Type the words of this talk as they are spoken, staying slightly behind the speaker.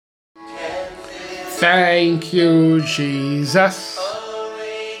Thank you, Jesus.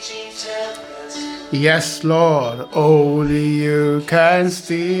 Yes, Lord, only you can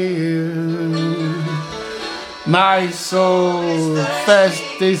steal my soul first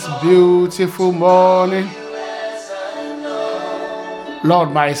this beautiful morning. Lord,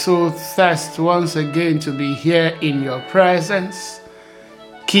 my soul thirsts once again to be here in your presence,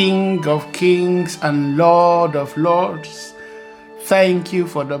 King of kings and Lord of lords. Thank you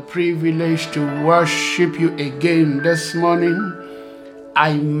for the privilege to worship you again this morning.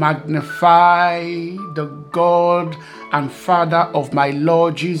 I magnify the God and Father of my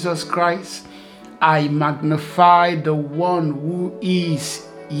Lord Jesus Christ. I magnify the one who is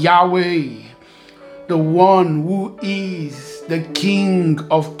Yahweh, the one who is the King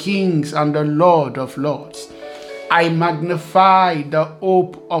of kings and the Lord of lords. I magnify the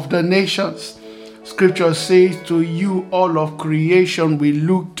hope of the nations. Scripture says, to you all of creation will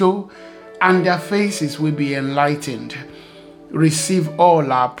look to, and their faces will be enlightened. Receive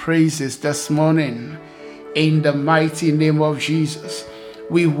all our praises this morning in the mighty name of Jesus.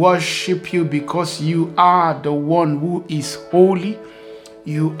 We worship you because you are the one who is holy.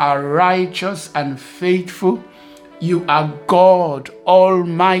 You are righteous and faithful. You are God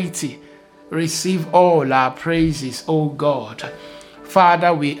Almighty. Receive all our praises, O God.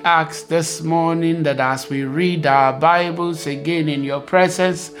 Father, we ask this morning that as we read our Bibles again in your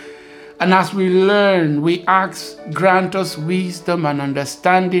presence, and as we learn, we ask, grant us wisdom and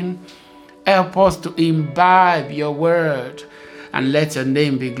understanding. Help us to imbibe your word, and let your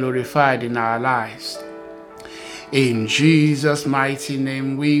name be glorified in our lives. In Jesus' mighty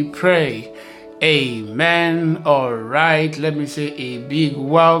name we pray. Amen. All right, let me say a big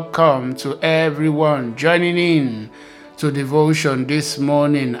welcome to everyone joining in to devotion this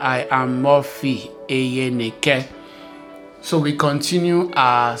morning. I am Murphy Eyenike. So we continue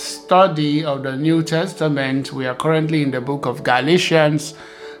our study of the New Testament. We are currently in the book of Galatians.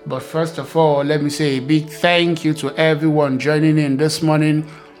 But first of all, let me say a big thank you to everyone joining in this morning.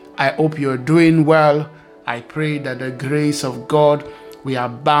 I hope you're doing well. I pray that the grace of God will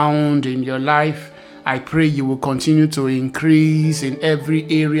abound in your life. I pray you will continue to increase in every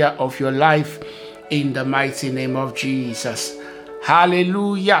area of your life in the mighty name of Jesus.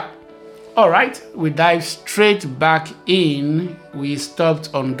 Hallelujah. All right, we dive straight back in. We stopped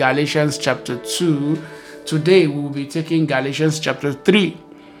on Galatians chapter 2. Today we will be taking Galatians chapter 3.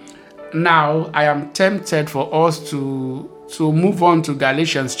 Now, I am tempted for us to move on to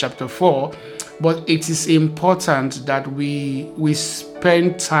Galatians chapter 4, but it is important that we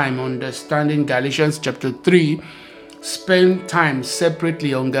spend time understanding Galatians chapter 3, spend time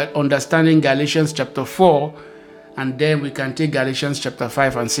separately on understanding Galatians chapter 4, and then we can take Galatians chapter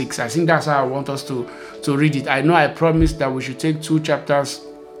 5 and 6. I think that's how I want us to read it. I know I promised that we should take 2 chapters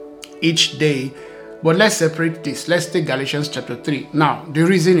each day, but let's separate this. Let's take Galatians chapter 3. Now, the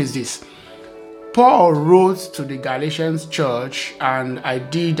reason is this. Paul wrote to the Galatians church, and I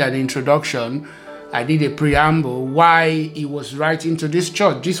did an introduction. I did a preamble why he was writing to this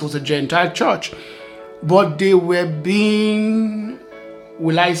church. This was a Gentile church, but they were being,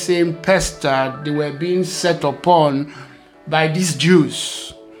 will I say, pestered. They were being set upon by these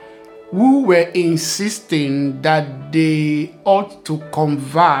Jews who were insisting that they ought to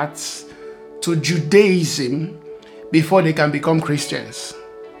convert to Judaism before they can become Christians.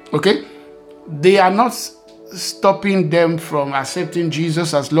 Okay? They are not stopping them from accepting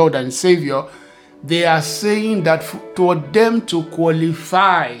Jesus as Lord and Savior. They are saying that for them to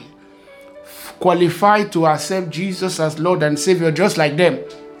qualify to accept Jesus as Lord and Savior, just like them,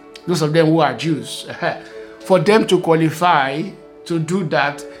 those of them who are Jews, for them to qualify to do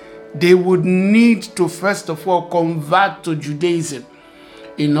that, they would need to first of all convert to Judaism.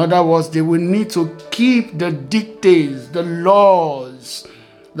 In other words, they will need to keep the dictates, the laws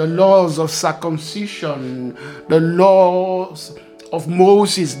of circumcision, the laws of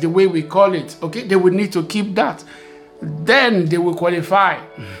Moses, the way we call it. Okay, they will need to keep that. Then they will qualify.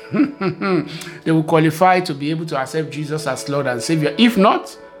 They will qualify to be able to accept Jesus as Lord and Savior. If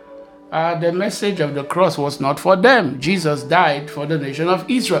not, the message of the cross was not for them. Jesus died for the nation of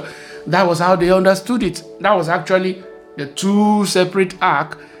Israel. That was how they understood it. That was actually the two separate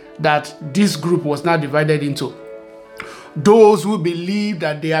arcs that this group was now divided into. Those who believed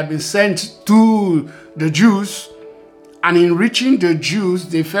that they had been sent to the Jews, and in reaching the Jews,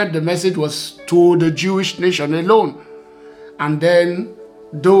 they felt the message was to the Jewish nation alone. And then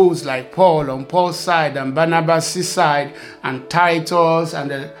those like Paul on Paul's side and Barnabas' side and Titus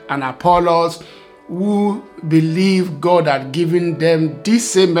and Apollos, who believed God had given them this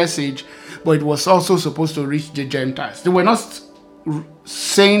same message, but it was also supposed to reach the Gentiles. They were not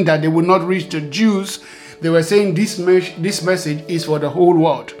saying that they would not reach the Jews. They were saying this message is for the whole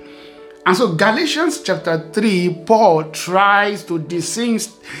world. And so Galatians chapter 3, Paul tries to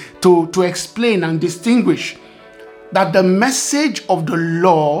explain and distinguish that the message of the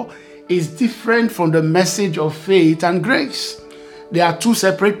law is different from the message of faith and grace. They are two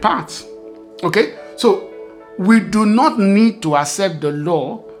separate parts. Okay? So we do not need to accept the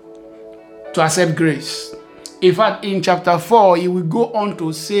law to accept grace. In fact, in chapter 4, he will go on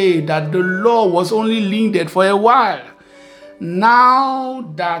to say that the law was only needed for a while. Now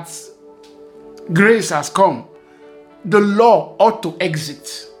that grace has come, the law ought to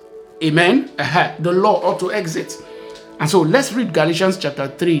exit. Amen? The law ought to exit. And so let's read Galatians chapter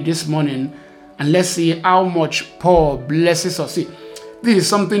 3 this morning, and let's see how much Paul blesses us. See, this is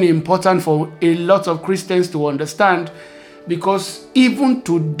something important for a lot of Christians to understand, because even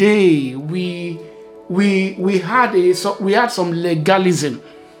today we had some legalism.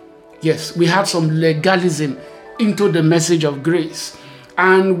 Yes, we had some legalism into the message of grace.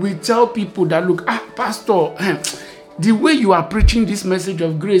 And we tell people that, look, Pastor, the way you are preaching this message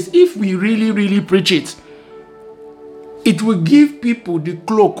of grace, if we really, really preach it, it will give people the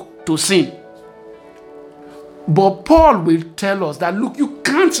cloak to sin. But Paul will tell us that, look, you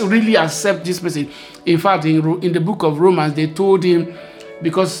can't really accept this message. In fact, in the book of Romans, they told him,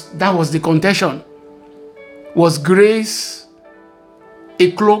 because that was the contention, was grace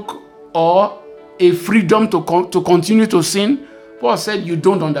a cloak or a freedom to continue to sin? Paul said, you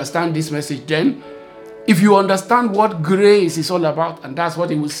don't understand this message then. If you understand what grace is all about, and that's what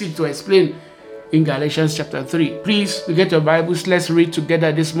he will seek to explain in Galatians chapter 3. Please, to get your Bibles, let's read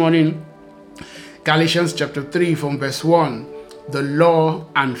together this morning. Galatians chapter 3 from verse 1. The law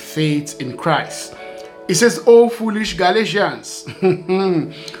and faith in Christ. It says, "O foolish Galatians,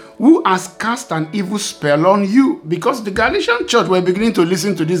 who has cast an evil spell on you?" Because the Galatian church were beginning to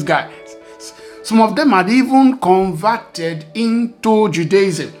listen to this guy. Some of them had even converted into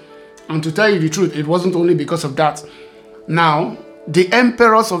Judaism. And to tell you the truth, it wasn't only because of that. Now, the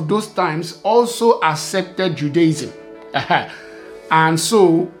emperors of those times also accepted Judaism. And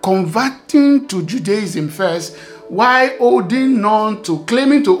so, converting to Judaism first, while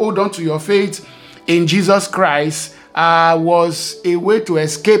claiming to hold on to your faith in Jesus Christ, was a way to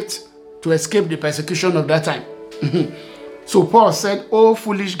escape the persecution of that time. So Paul said, "O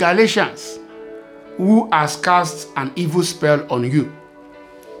foolish Galatians, who has cast an evil spell on you?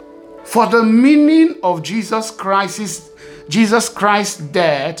 For the meaning of Jesus Christ's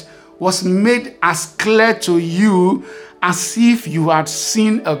death was made as clear to you as if you had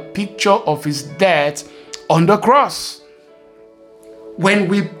seen a picture of his death on the cross." When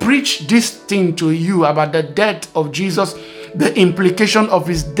we preach this thing to you about the death of Jesus, the implication of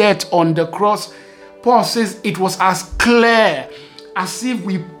his death on the cross, Paul says it was as clear as if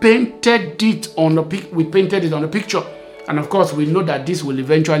we painted it on the picture. And of course, we know that this will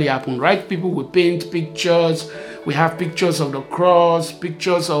eventually happen, right? People will paint pictures. We have pictures of the cross,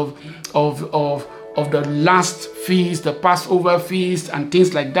 pictures of the last feast, the Passover feast, and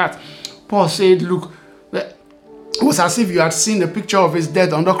things like that. Paul said, look, it was as if you had seen the picture of his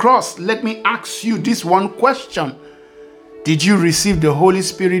death on the cross. Let me ask you this one question. Did you receive the Holy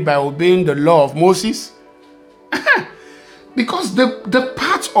Spirit by obeying the law of Moses? Because the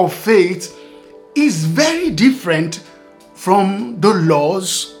part of faith is very different from the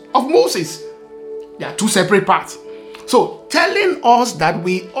laws of Moses. They are two separate parts. So telling us that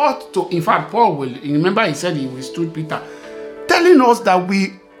we ought to, in fact, Paul will, remember he said he withstood Peter, telling us that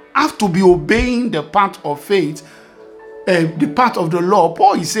we have to be obeying the part of faith, the part of the law.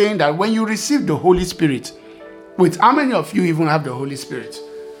 Paul is saying that when you receive the Holy Spirit, wait, how many of you even have the Holy Spirit?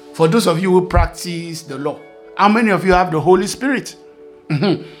 For those of you who practice the law, how many of you have the Holy Spirit?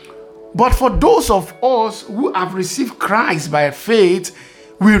 But for those of us who have received Christ by faith,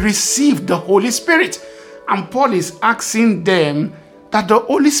 we receive the Holy Spirit. And Paul is asking them that the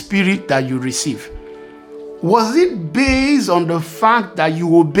Holy Spirit that you receive, was it based on the fact that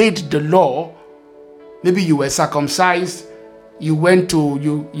you obeyed the law? Maybe you were circumcised, you went to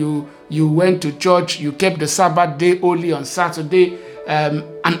church, you kept the Sabbath day only on Saturday,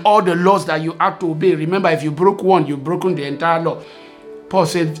 and all the laws that you had to obey. Remember, if you broke one, you've broken the entire law. Paul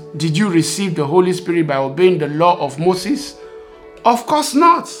said, did you receive the Holy Spirit by obeying the law of Moses? Of course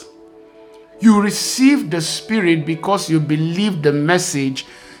not. You received the Spirit because you believed the message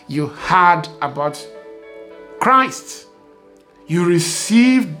you had about Christ. You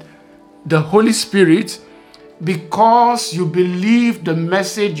received the Holy Spirit because you believed the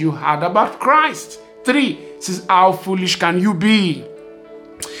message you had about Christ. 3 says, how foolish can you be?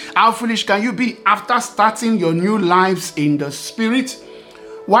 How foolish can you be after starting your new lives in the Spirit?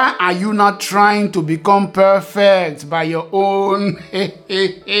 Why are you not trying to become perfect by your own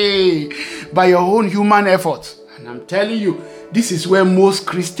by your own human effort? And I'm telling you, this is where most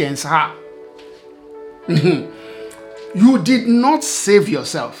Christians are. You did not save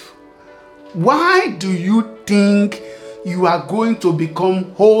yourself. Why do you think you are going to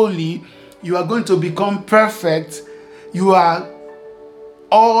become holy? You are going to become perfect. You are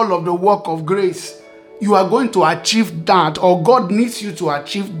all of the work of grace. You are going to achieve that, or God needs you to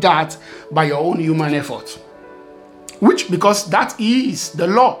achieve that by your own human effort. Because that is the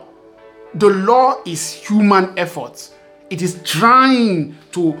law. The law is human effort. It is trying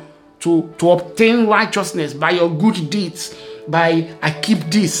to obtain righteousness by your good deeds. By, I keep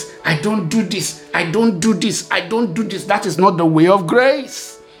this, I don't do this, I don't do this, I don't do this. That is not the way of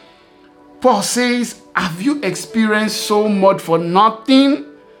grace. Paul says, have you experienced so much for nothing?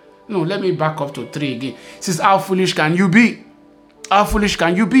 No, let me back up to 3 again. It says, how foolish can you be? How foolish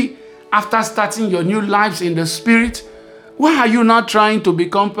can you be? After starting your new lives in the Spirit, why are you not trying to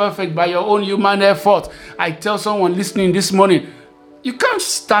become perfect by your own human effort? I tell someone listening this morning, you can't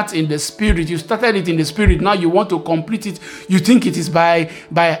start in the Spirit. You started it in the Spirit. Now you want to complete it. You think it is by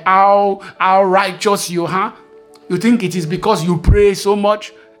how righteous you are. You think it is because you pray so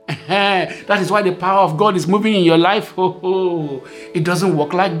much. That is why the power of God is moving in your life. It doesn't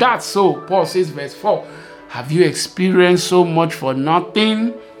work like that. So Paul says, verse 4, have you experienced so much for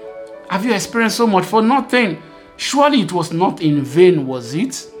nothing? Have you experienced so much for nothing? Surely it was not in vain, was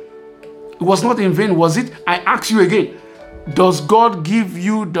it? It was not in vain, was it? I ask you again, does God give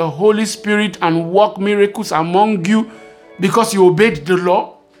you the Holy Spirit and work miracles among you because you obeyed the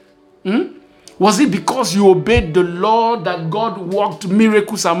law? Was it because you obeyed the law that God worked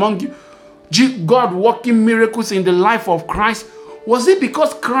miracles among you? God working miracles in the life of Christ? Was it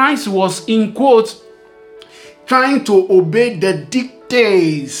because Christ was, in quotes, trying to obey the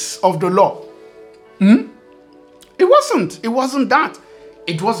dictates of the law? It wasn't. It wasn't that.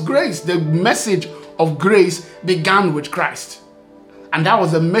 It was grace. The message of grace began with Christ. And that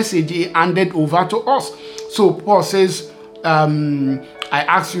was the message he handed over to us. So Paul says, I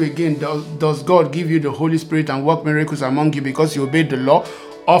ask you again, does God give you the Holy Spirit and work miracles among you because you obeyed the law?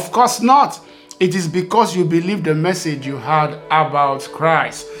 Of course not. It is because you believed the message you heard about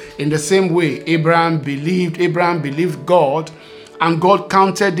Christ. In the same way, Abraham believed God, and God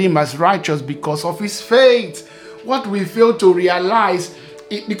counted him as righteous because of his faith. What we fail to realize,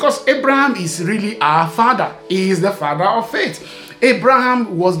 because Abraham is really our father. He is the father of faith.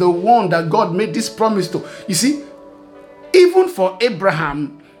 Abraham was the one that God made this promise to. You see, even for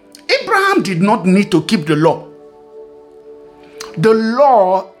Abraham did not need to keep the law. The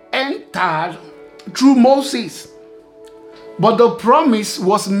law entered through Moses. But the promise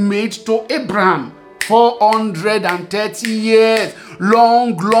was made to Abraham 430 years,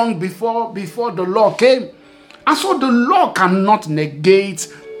 long before the law came. And so the law cannot negate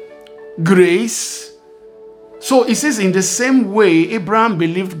grace. So it says, in the same way, Abraham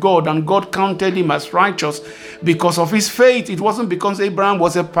believed God and God counted him as righteous because of his faith. It wasn't because Abraham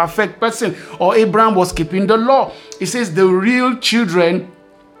was a perfect person or Abraham was keeping the law. It says the real children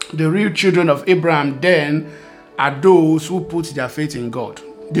of Abraham then are those who put their faith in God.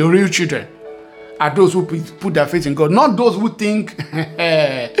 The real children are those who put their faith in God, not those who think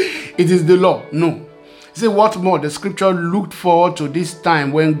it is the law. No. Say what more? The scripture looked forward to this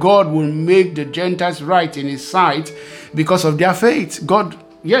time when God will make the Gentiles right in his sight because of their faith.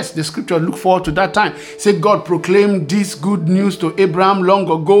 Yes, the scripture looked forward to that time. Say God proclaimed this good news to Abraham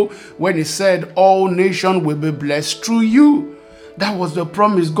long ago when he said, all nations will be blessed through you. That was the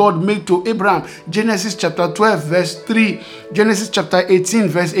promise God made to Abraham. Genesis chapter 12 verse 3. Genesis chapter 18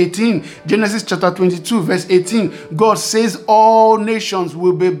 verse 18. Genesis chapter 22 verse 18. God says all nations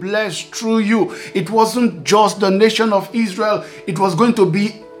will be blessed through you. It wasn't just the nation of Israel. It was going to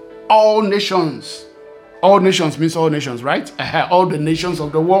be all nations. All nations means all nations, right? All the nations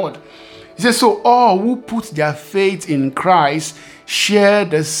of the world. He says, so all who put their faith in Christ share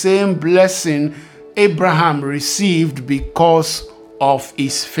the same blessing Abraham received because of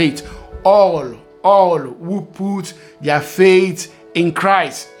his faith. All who put their faith in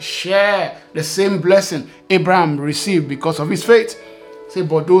Christ share the same blessing Abraham received because of his faith. Say,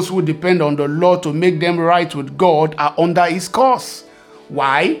 but those who depend on the law to make them right with God are under his curse.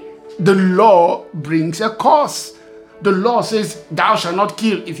 Why? The law brings a curse. The law says, thou shalt not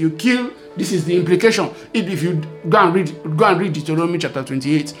kill. If you kill, this is the implication. If you go and read Deuteronomy chapter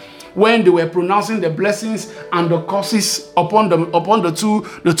 28. When they were pronouncing the blessings and the curses upon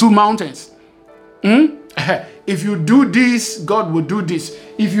the two mountains. It If you do this, God will do this.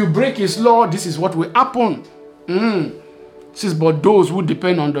 If you break his law, this is what will happen. Says, but those who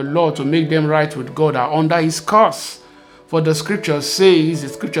depend on the law to make them right with God are under his curse. For the scripture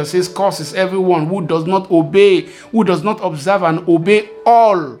says, curse is everyone who does not obey, who does not observe and obey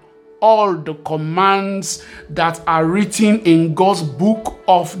all the commands that are written in God's book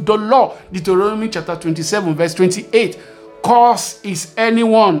of the law. Deuteronomy chapter 27, verse 28. Curse is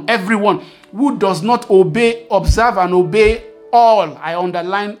everyone who does not obey, observe and obey all. I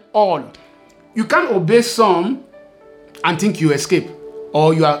underline all. You can't obey some and think you escape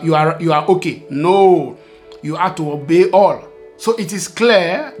or you are okay. No, you have to obey all. So it is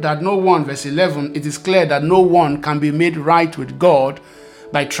clear that no one, verse 11, it is clear that no one can be made right with God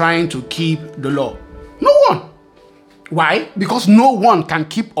by trying to keep the law. No one. Why? Because no one can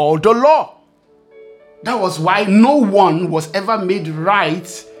keep all the law. That was why no one was ever made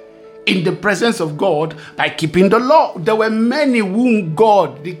right in the presence of God by keeping the law. There were many whom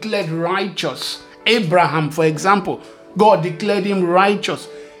God declared righteous. Abraham, for example, God declared him righteous.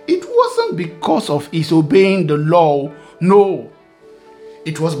 It wasn't because of his obeying the law. No,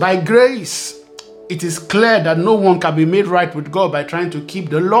 it was by grace. It is clear that no one can be made right with God by trying to keep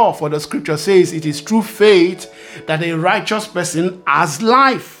the law. For the scripture says it is through faith that a righteous person has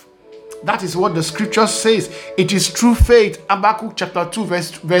life. That is what the scripture says. It is through faith. Habakkuk chapter 2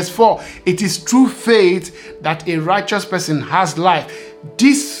 verse 4. It is through faith that a righteous person has life.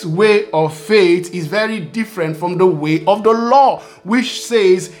 This way of faith is very different from the way of the law, which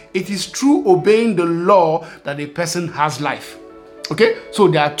says it is through obeying the law that a person has life. Okay, so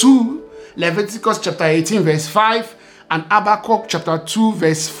there are two, Leviticus chapter 18 verse 5 and Habakkuk chapter 2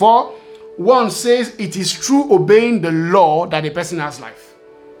 verse 4. One says it is through obeying the law that a person has life.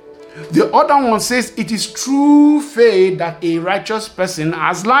 The other one says it is through faith that a righteous person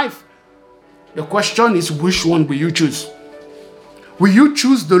has life. The question is, which one will you choose? Will you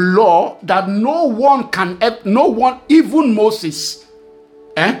choose the law that no one, even Moses,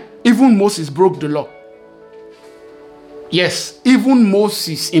 even Moses broke the law? Yes, even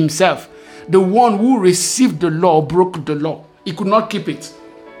Moses himself, the one who received the law, broke the law. He could not keep it.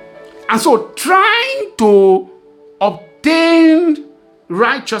 And so trying to obtain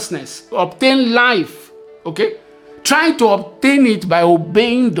righteousness, obtain life, okay? Trying to obtain it by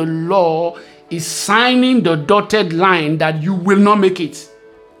obeying the law is signing the dotted line that you will not make it.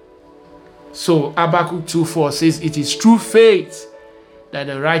 So Habakkuk 2:4 says it is through faith that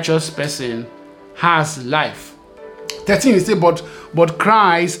a righteous person has life. 13 it says, but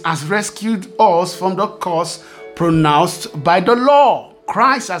Christ has rescued us from the curse pronounced by the law.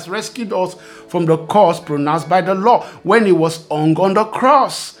 Christ has rescued us from the curse pronounced by the law. When he was hung on the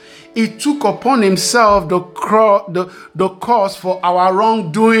cross, he took upon himself the curse for our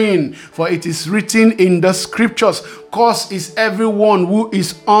wrongdoing. For it is written in the scriptures, curse is everyone who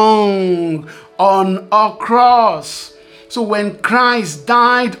is hung on a cross. So when Christ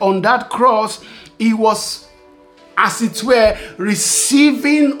died on that cross, he was, as it were,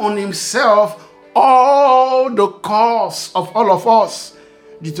 receiving on himself all the curse of all of us.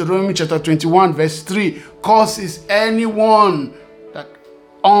 Deuteronomy chapter 21 verse 3, curse is anyone that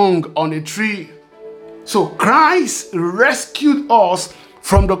hung on a tree. So Christ rescued us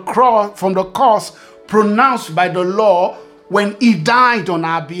from the curse pronounced by the law when he died on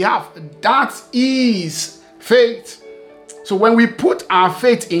our behalf. That is faith. So when we put our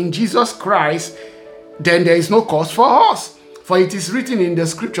faith in Jesus Christ, then there is no curse for us. For it is written in the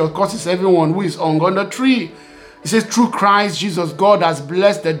scripture, curse is everyone who is hung on the tree. It says, through Christ Jesus, God has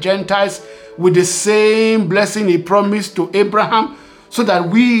blessed the Gentiles with the same blessing he promised to Abraham, so that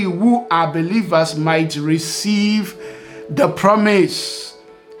we who are believers might receive the promise.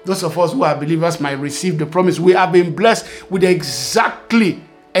 Those of us who are believers might receive the promise. We have been blessed with exactly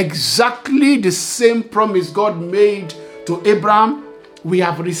the same promise God made to Abraham. We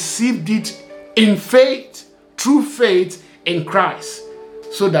have received it in faith, through faith in Christ,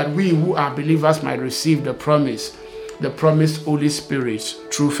 so that we who are believers might receive the promised Holy Spirit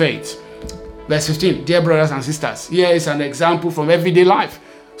through faith. Verse 15, dear brothers and sisters, here is an example from everyday life.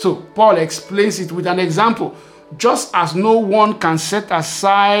 So Paul explains it with an example. Just as no one can set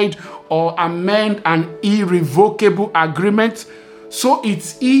aside or amend an irrevocable agreement, so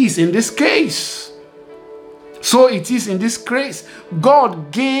it is in this case.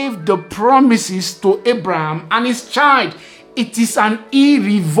 God gave the promises to Abraham and his child. It is an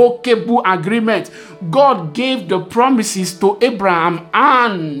irrevocable agreement. God gave the promises to Abraham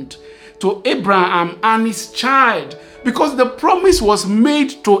and his child, because the promise was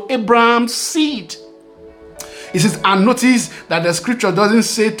made to Abraham's seed. It says, and notice that the scripture doesn't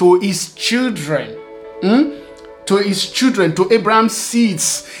say to his children. to his children, to Abraham's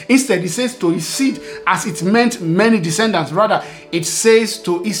seeds. Instead, it says to his seed, as it meant many descendants. Rather, it says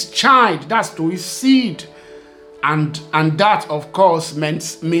to his child, that's to his seed. And that, of course,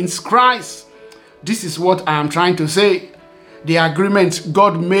 means Christ. This is what I am trying to say. The agreement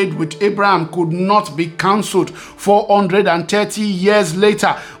God made with Abraham could not be cancelled 430 years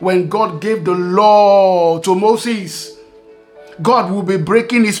later when God gave the law to Moses. God will be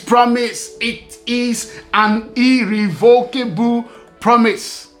breaking his promise. It is an irrevocable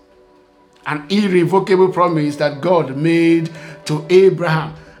promise. An irrevocable promise that God made to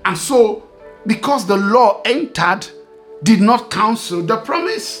Abraham. And so, because the law entered, did not cancel the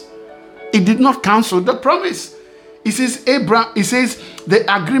promise. It did not cancel the promise. It says the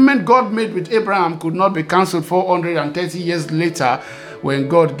agreement God made with Abraham could not be cancelled 430 years later when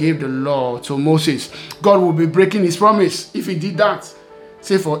God gave the law to Moses. God will be breaking his promise if he did that.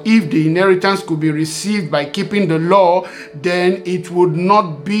 Say, for if the inheritance could be received by keeping the law, then it would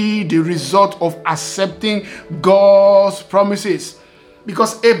not be the result of accepting God's promises.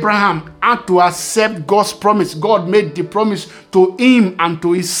 Because Abraham had to accept God's promise. God made the promise to him and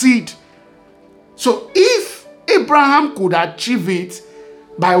to his seed. So if Abraham could achieve it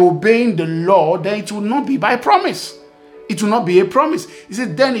by obeying the law, then it will not be by promise. It will not be a promise. He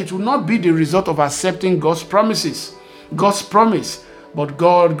said, then it will not be the result of accepting God's promises. God's promise. But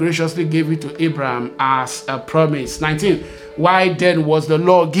God graciously gave it to Abraham as a promise. 19. Why then was the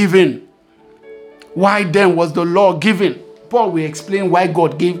law given? Why then was the law given? Paul will explain why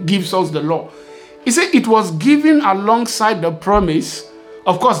God gives us the law. He said it was given alongside the promise.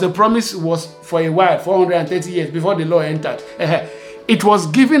 Of course, the promise was for a while, 430 years before the law entered. It was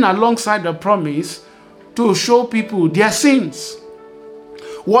given alongside the promise to show people their sins.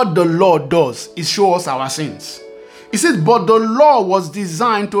 What the law does is show us our sins. He said, but the law was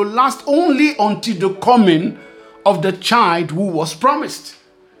designed to last only until the coming of the child who was promised.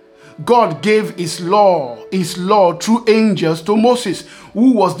 God gave his law through angels to Moses,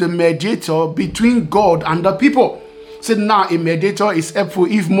 who was the mediator between God and the people. Said now a mediator is helpful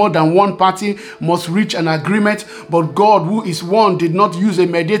if more than one party must reach an agreement, but God, who is one, did not use a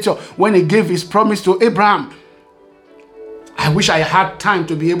mediator when he gave his promise to Abraham. I wish I had time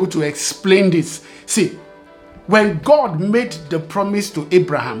to be able to explain this. See, when God made the promise to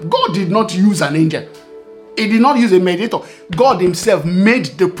Abraham, God did not use an angel. He did not use a mediator. God himself made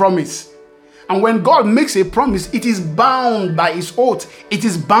the promise. And when God makes a promise, it is bound by his oath. It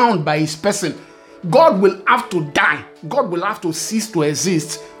is bound by his person. God will have to die. God will have to cease to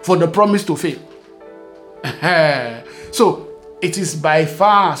exist for the promise to fail. So, it is by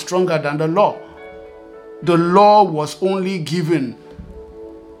far stronger than the law. The law was only given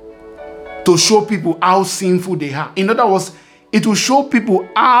to show people how sinful they are. In other words, it will show people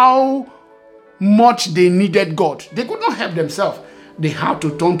how much they needed God. They could not help themselves. They had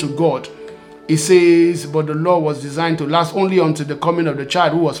to turn to God. It says, but the law was designed to last only until the coming of the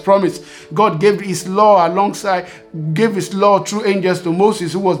child who was promised. God gave his law through angels to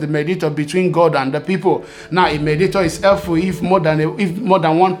Moses, who was the mediator between God and the people. Now, a mediator is helpful if more than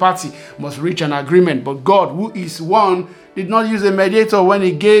one party must reach an agreement. But God, who is one, did not use a mediator when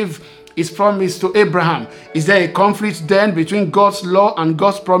he gave his promise to Abraham. Is there a conflict then between God's law and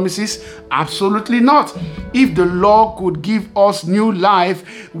God's promises? Absolutely not. If the law could give us new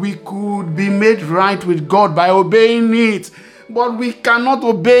life, we could be made right with God by obeying it. But we cannot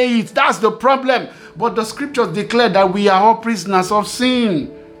obey it. That's the problem. But the scriptures declare that we are all prisoners of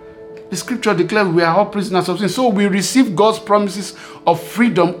sin. The scripture declares we are all prisoners of sin. So we receive God's promises of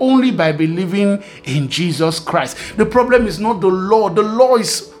freedom only by believing in Jesus Christ. The problem is not the law. The law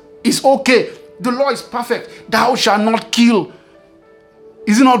is okay. The law is perfect. Thou shalt not kill.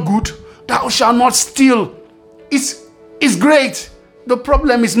 Is it not good? Thou shalt not steal. It's great. The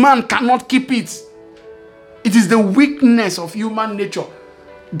problem is man cannot keep it. It is the weakness of human nature.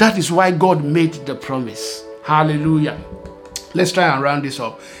 That is why God made the promise. Hallelujah. Let's try and round this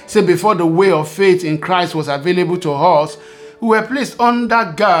up. Say, before the way of faith in Christ was available to us, we were placed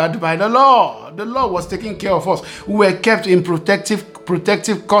under guard by the law. The law was taking care of us. We were kept in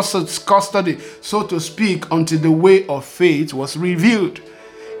protective custody, so to speak, until the way of faith was revealed.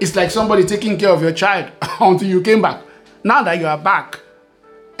 It's like somebody taking care of your child until you came back. Now that you are back,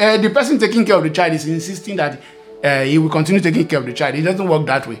 the person taking care of the child is insisting that he will continue taking care of the child. It doesn't work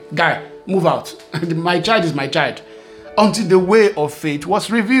that way. Guy, move out. My child is my child. Until the way of faith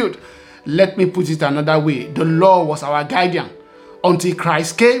was revealed. Let me put it another way. The law was our guardian until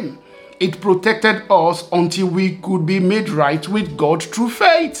Christ came. It protected us until we could be made right with God through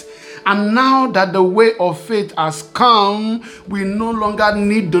faith. And now that the way of faith has come, we no longer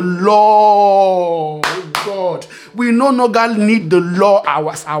need the law. Oh God, we no longer need the law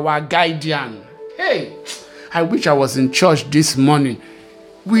as our guardian. Hey, I wish I was in church this morning.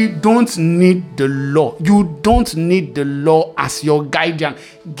 We don't need the law. You don't need the law as your guardian.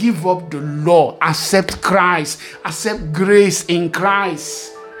 Give up the law. Accept Christ. Accept grace in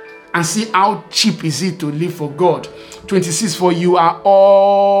Christ. And see how cheap is it to live for God. 26, for you are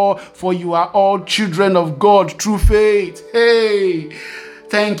all children of God through faith. Hey,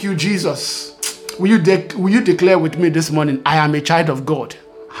 thank you, Jesus. Will you declare with me this morning, I am a child of God?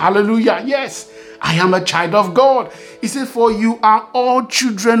 Hallelujah. Yes, I am a child of God. He said, for you are all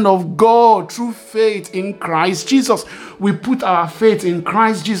children of God through faith in Christ Jesus. We put our faith in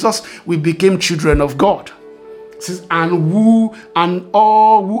Christ Jesus. We became children of God. It says, and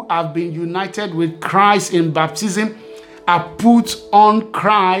all who have been united with Christ in baptism are put on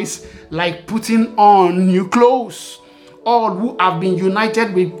Christ like putting on new clothes. All who have been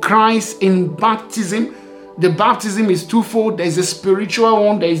united with Christ in baptism. The baptism is twofold. There is the spiritual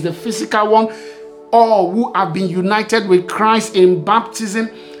one, there is the physical one. All who have been united with Christ in baptism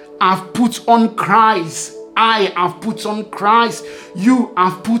have put on Christ. I have put on Christ. You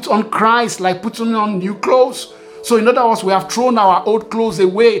have put on Christ like putting on new clothes. So in other words, we have thrown our old clothes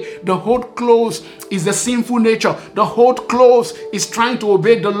away. The old clothes is the sinful nature. The old clothes is trying to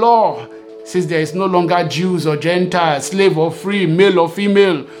obey the law. It says there is no longer Jews or Gentiles, slave or free, male or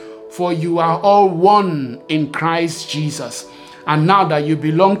female, for you are all one in Christ Jesus. And now that you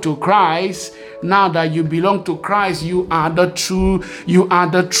belong to Christ, you are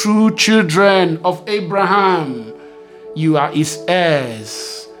the true children of Abraham. You are his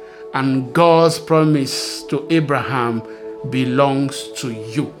heirs. And God's promise to Abraham belongs to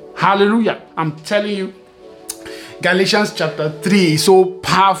you. Hallelujah. I'm telling you, Galatians chapter 3 is so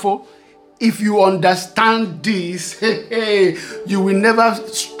powerful. If you understand this, you will never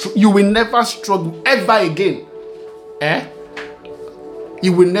struggle ever again.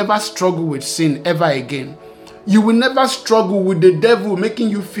 You will never struggle with sin ever again. You will never struggle with the devil making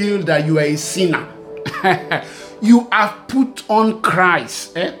you feel that you are a sinner. You have put on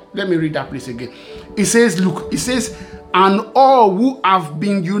Christ. Let me read that place again. It says, and all who have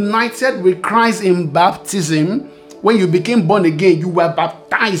been united with Christ in baptism, when you became born again, you were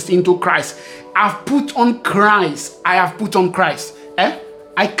baptized into Christ. I've put on Christ. I have put on Christ.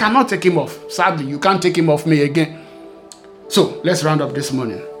 I cannot take him off. Sadly, you can't take him off me again. So let's round up this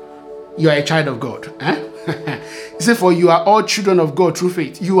morning. You are a child of God. He said, for you are all children of God through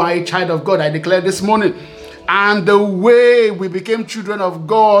faith. You are a child of God. I declare this morning. And the way we became children of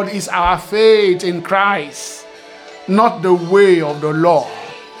God is our faith in Christ, not the way of the law.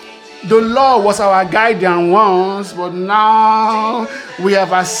 The law was our guardian once, but now we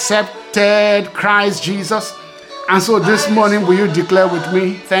have accepted Christ Jesus. And so this morning, will you declare with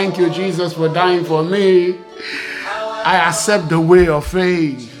me, thank you, Jesus, for dying for me. I accept the way of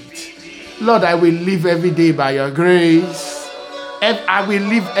faith. Lord, I will live every day by your grace. I will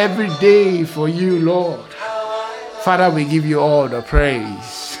live every day for you, Lord. Father, we give you all the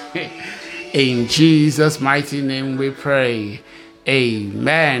praise. In Jesus' mighty name we pray.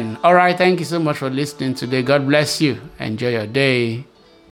 Amen. All right, thank you so much for listening today. God bless you. Enjoy your day.